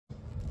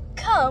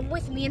come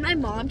with me and my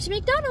mom to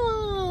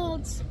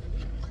McDonald's.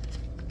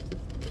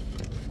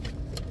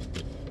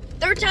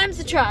 Third time's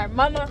the charm,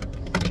 mama.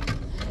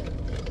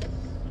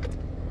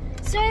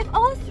 So I have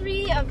all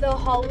 3 of the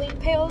Halloween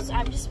pails.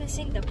 I'm just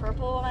missing the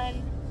purple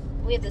one.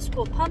 We have this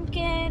cool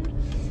pumpkin,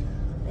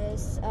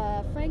 this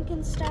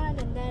Frankenstein,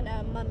 and then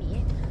a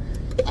mummy.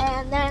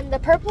 And then the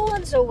purple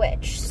one's a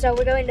witch. So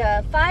we're going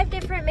to 5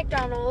 different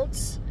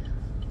McDonald's.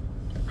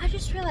 I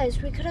just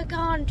realized we could have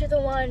gone to the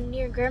one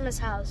near Grandma's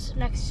house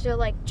next to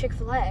like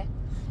Chick-fil-A.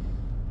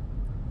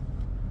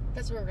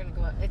 That's where we're gonna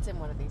go. It's in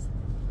one of these.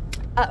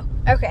 Oh,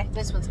 okay.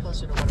 This one's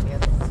closer to one of the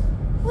other ones.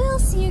 We'll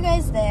see you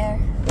guys there.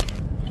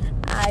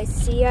 I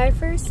see our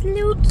first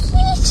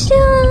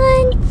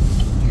location.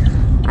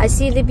 I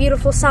see the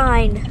beautiful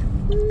sign.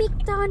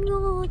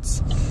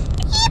 McDonald's.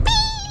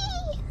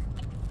 Yippee!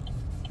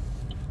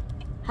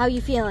 How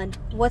you feeling?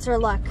 What's our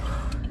luck?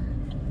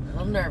 A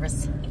little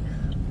nervous.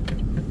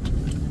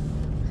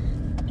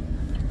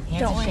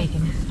 Hands Don't are worry.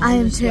 shaking. I am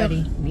Arms too.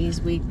 sweaty. Knees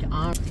weak.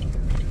 Arms.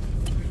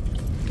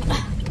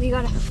 We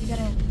gotta.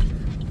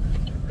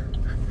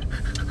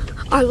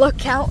 Our luck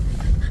count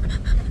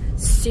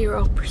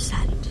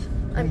 0%.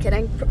 I'm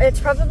kidding. It's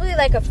probably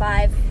like a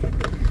 5.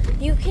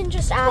 You can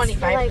just ask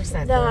for like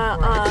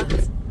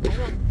 25%.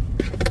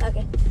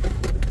 Okay.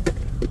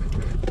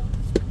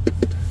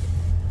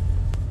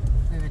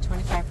 We have a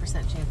 25%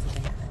 chance of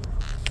getting it.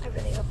 I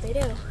really hope they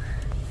do.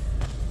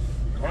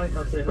 Hi,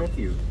 how can I help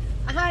you?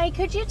 Hi,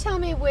 could you tell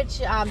me which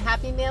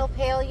Happy Meal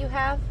pail you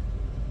have?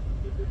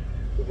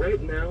 Right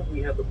now,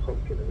 we have the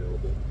pumpkin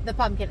available. The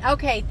pumpkin.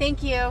 Okay,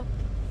 thank you.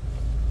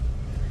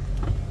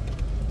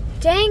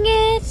 Dang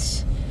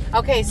it!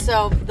 Okay,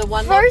 so the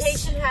one First-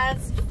 location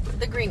has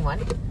the green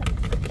one.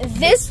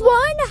 This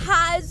one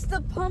has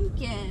the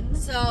pumpkin.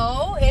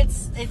 So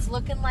it's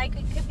looking like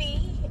it could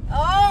be.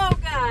 Oh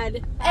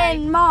God!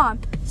 And Mom,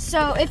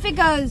 so if it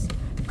goes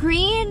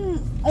green,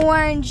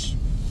 orange,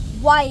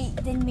 white,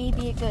 then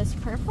maybe it goes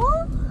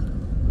purple?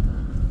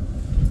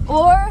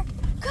 Or,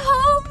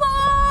 come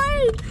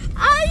on!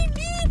 I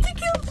need to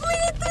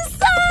complete the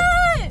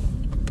set!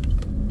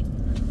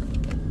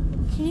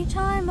 Can you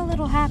tell I'm a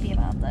little happy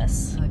about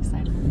this? So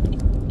excited.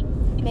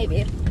 Maybe.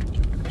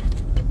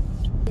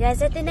 You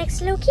guys at the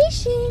next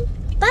location.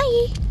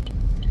 Bye!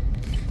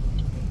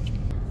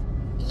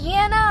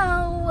 You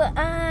know,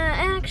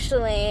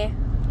 actually,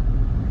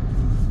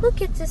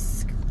 look at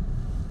this.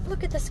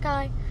 Look at the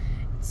sky.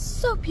 It's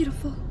so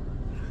beautiful.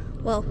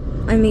 Well,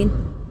 I mean,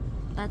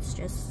 that's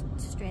just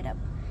straight up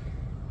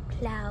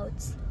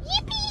clouds.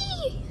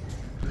 Yippee!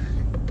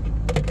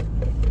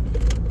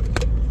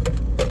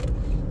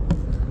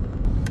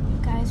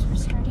 Guys, we're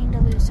starting to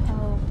lose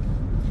hope.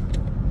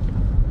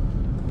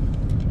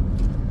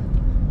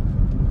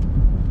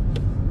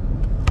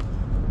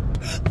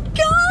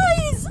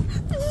 Guys!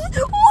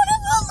 One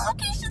of the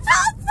locations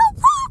has the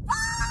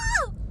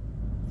purple!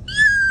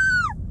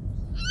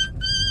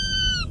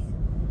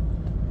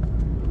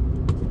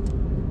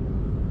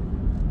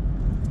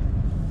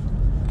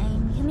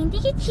 I'm coming to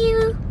get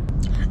you.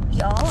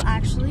 Y'all,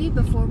 actually,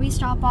 before we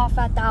stop off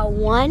at that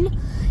one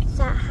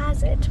that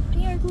has it,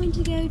 we are going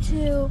to go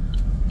to...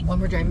 One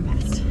we're driving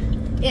past.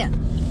 Yeah.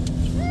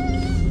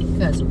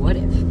 Because what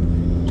if?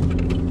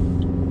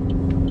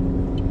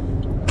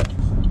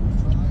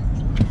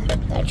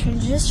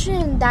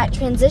 That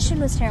transition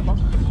was terrible.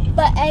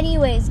 But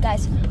anyways,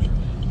 guys,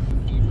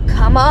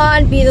 come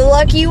on, be the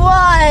lucky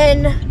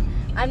one.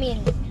 I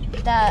mean,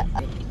 the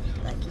lucky.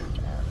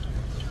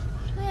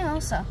 Yeah,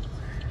 also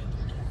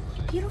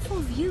beautiful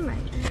view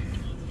right there.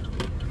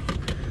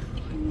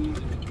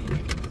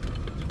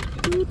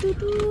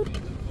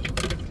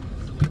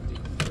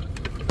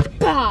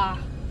 Bah!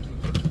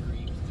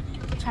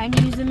 Trying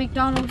to use the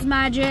McDonald's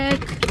magic.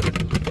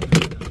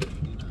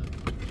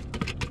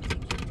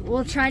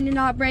 We'll try to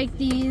not break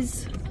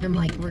these. I'm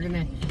like, we're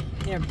gonna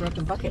have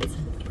broken buckets.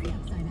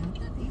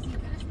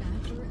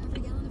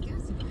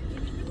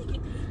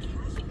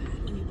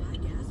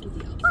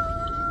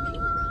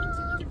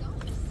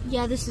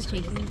 Yeah, this is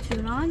taking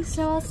too long,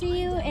 so I'll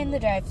see you in the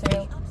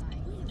drive-thru.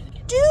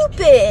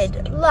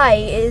 Stupid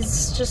light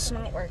is just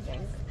not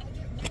working.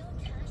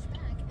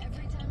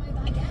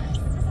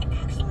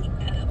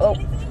 Oh.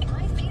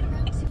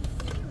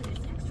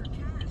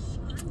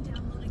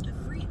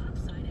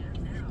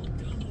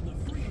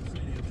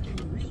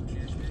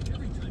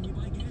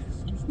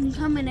 You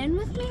coming in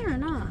with me or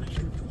not?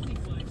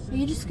 Are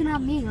you just gonna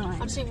have me going?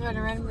 I'm just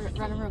gonna run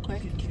real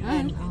quick.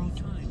 Alright.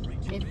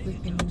 If we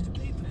can.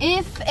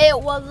 If it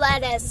will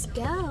let us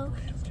go.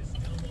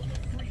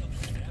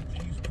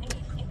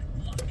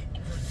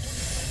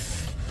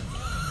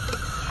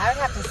 I would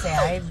have to say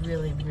I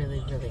really,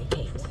 really, really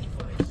hate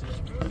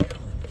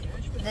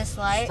This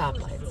light?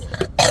 stoplights.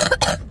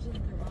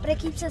 But it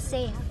keeps us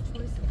safe.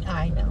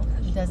 I know.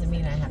 It doesn't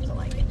mean I have to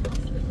like it.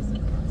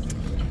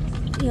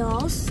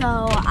 Y'all,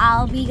 so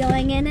I'll be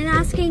going in and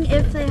asking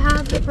if they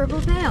have the purple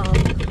pail.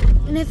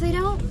 And if they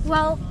don't,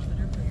 well,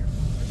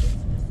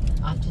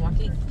 Off to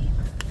Jockey.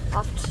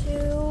 off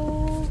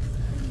to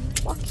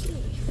Joaquin.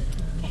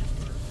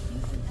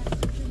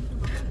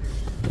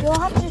 You'll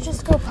have to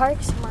just go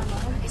park somewhere, Mom.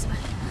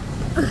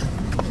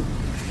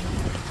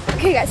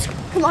 Okay, guys,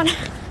 come on.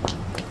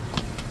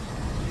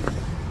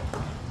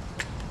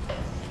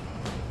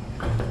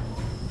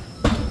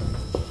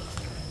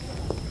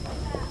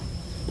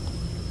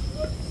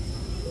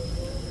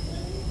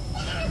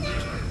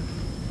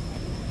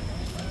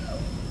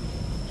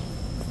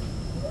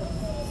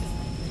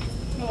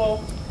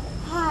 Hello.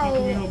 Hi.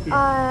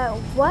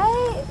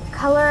 What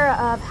color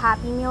of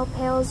Happy Meal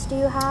pails do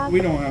you have?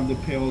 We don't have the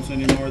pails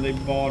anymore. They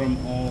bought them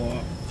all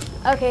up.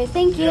 Okay,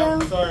 thank you. Yeah,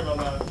 sorry about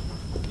that.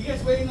 You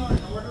guys waiting on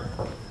an order?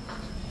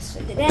 So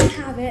they didn't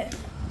have it.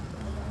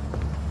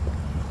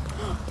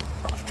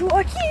 Too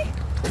lucky.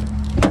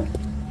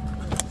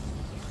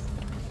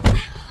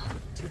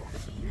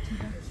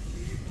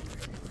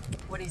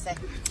 What do you say?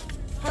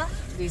 Huh?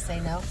 Do you say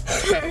no?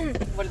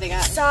 What do they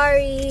got?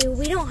 Sorry,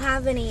 we don't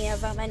have any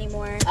of them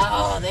anymore.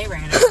 Oh, they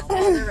ran out.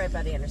 Oh, they're right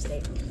by the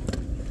interstate.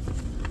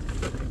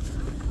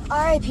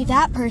 R.I.P.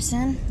 that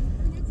person.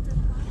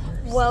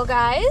 Well,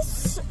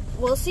 guys,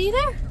 we'll see you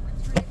there.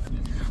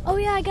 Oh,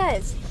 yeah,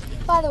 guys.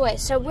 By the way,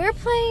 so we're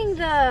playing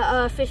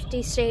the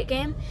 50 state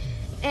game,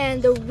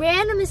 and the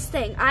randomest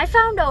thing, I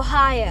found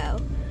Ohio,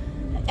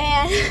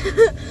 and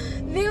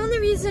the only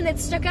reason it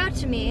stuck out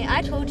to me,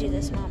 I told you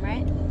this, Mom,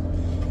 right?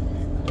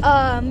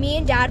 Me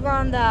and Dad were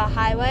on the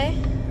highway,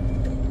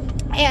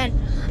 and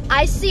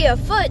I see a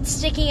foot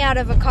sticking out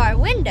of a car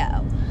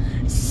window.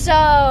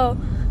 So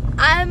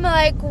I'm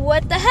like,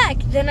 what the heck?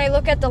 Then I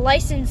look at the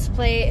license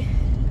plate.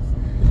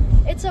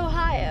 It's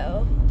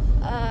Ohio.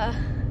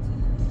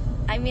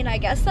 I mean, I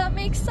guess that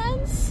makes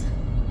sense.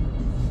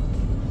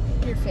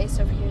 Your face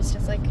over here is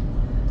just like...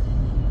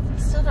 I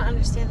still don't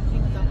understand the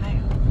thing with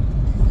Ohio.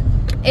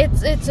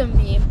 It's a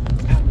meme.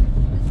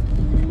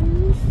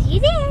 See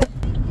there?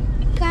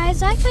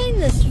 Guys, I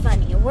find this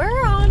funny.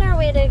 We're on our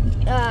way to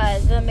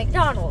the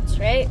McDonald's,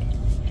 right?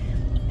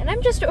 And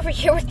I'm just over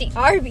here with the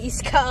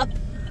Arby's cup.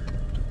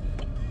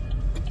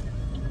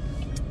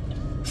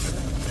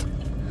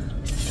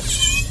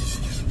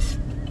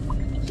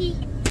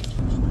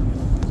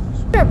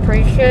 I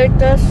appreciate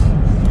this.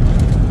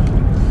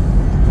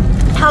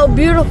 How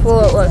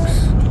beautiful it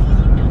looks.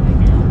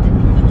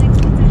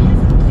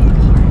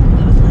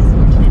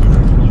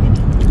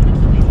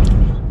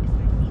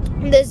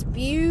 This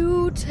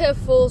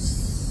beautiful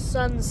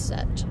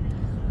sunset.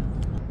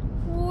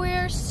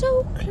 We're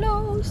so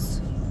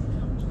close.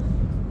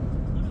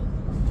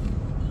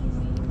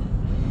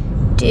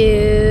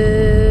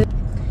 Dude.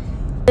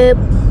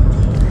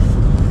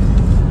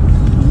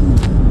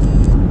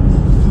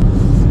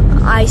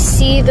 I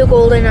see the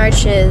golden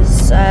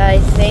arches. I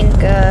think,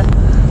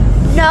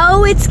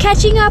 no, it's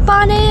catching up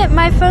on it.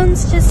 My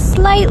phone's just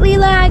slightly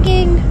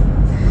lagging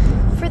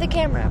for the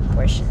camera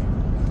portion.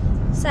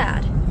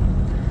 Sad.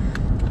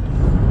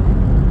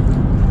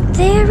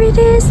 There it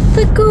is,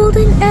 the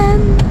golden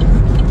M.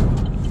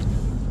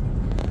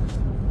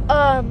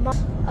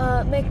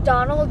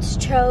 McDonald's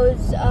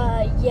chose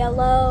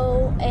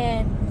yellow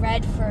and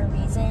red for a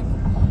reason,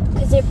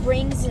 because it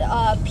brings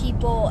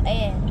people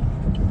in.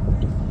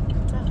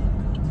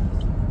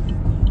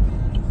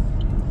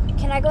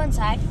 Can I go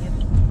inside?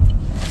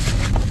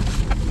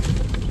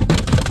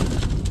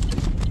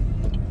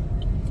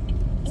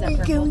 Is that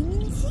purple?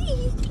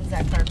 Is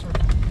that card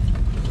purple?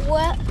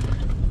 What?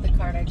 The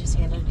card I just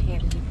handed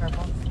you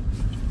purple?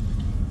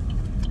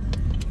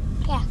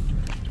 Yeah.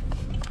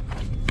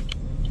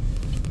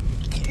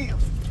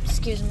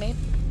 Excuse me.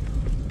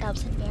 That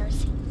was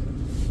embarrassing.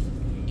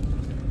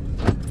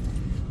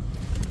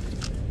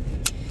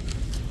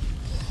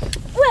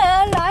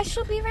 Well, I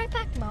shall be right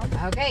back, Mom.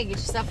 Okay, get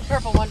yourself a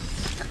purple one.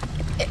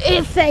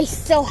 If they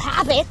still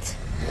have it.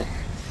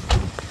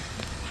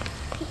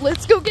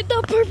 Let's go get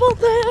the purple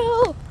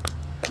pail.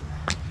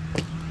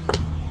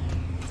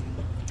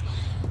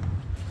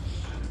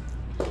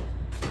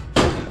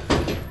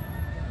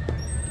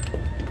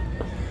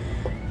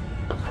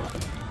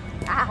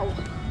 Ow,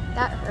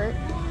 that hurt.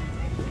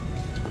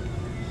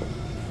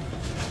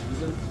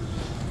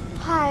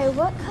 Hi,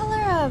 what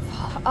color of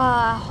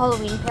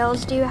Halloween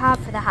pails do you have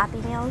for the Happy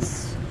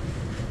Meals?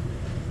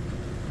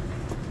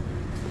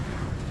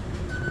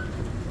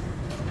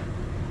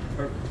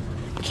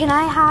 Can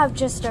I have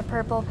just a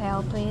purple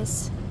pail,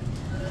 please?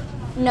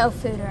 No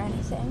food or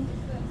anything.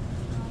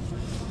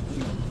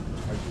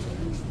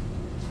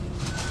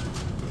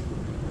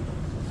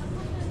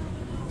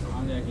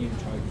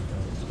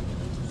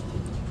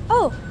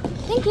 Oh,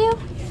 thank you.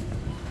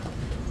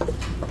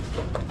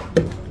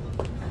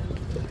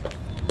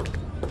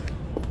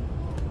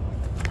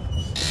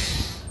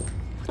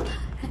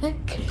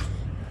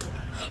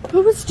 It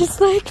was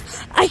just like,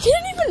 I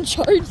can't even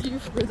charge you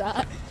for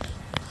that.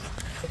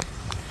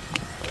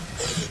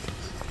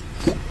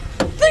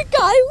 The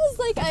guy was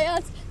like, I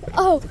asked,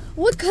 oh,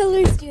 what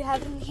colors do you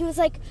have? And he was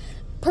like,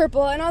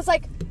 purple. And I was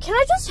like, can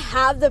I just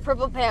have the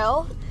purple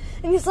pail?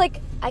 And he's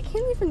like, I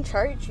can't even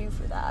charge you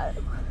for that.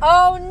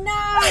 Oh,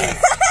 no!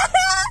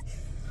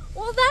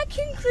 Well, that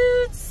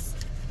concludes,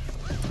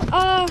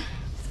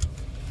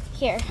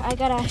 here, I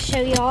gotta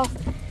show y'all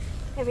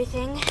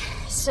everything.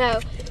 So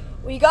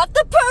we got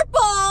the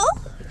purple.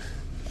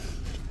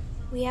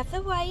 We have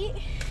the white.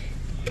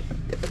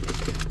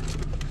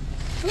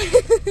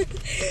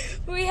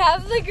 We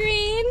have the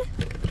green.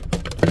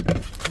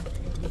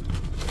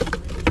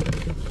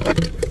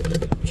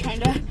 I'm trying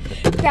to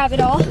grab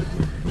it all.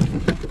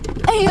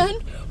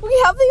 And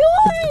we have the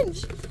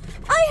orange.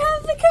 I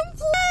have the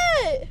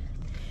complete.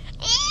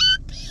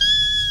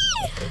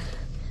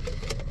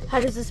 How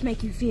does this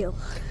make you feel?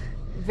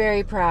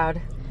 Very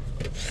proud.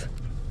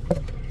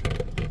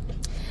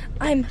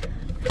 I'm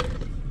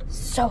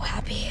so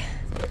happy.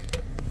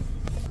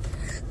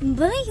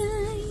 Bye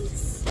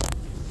guys.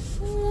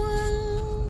 Wow.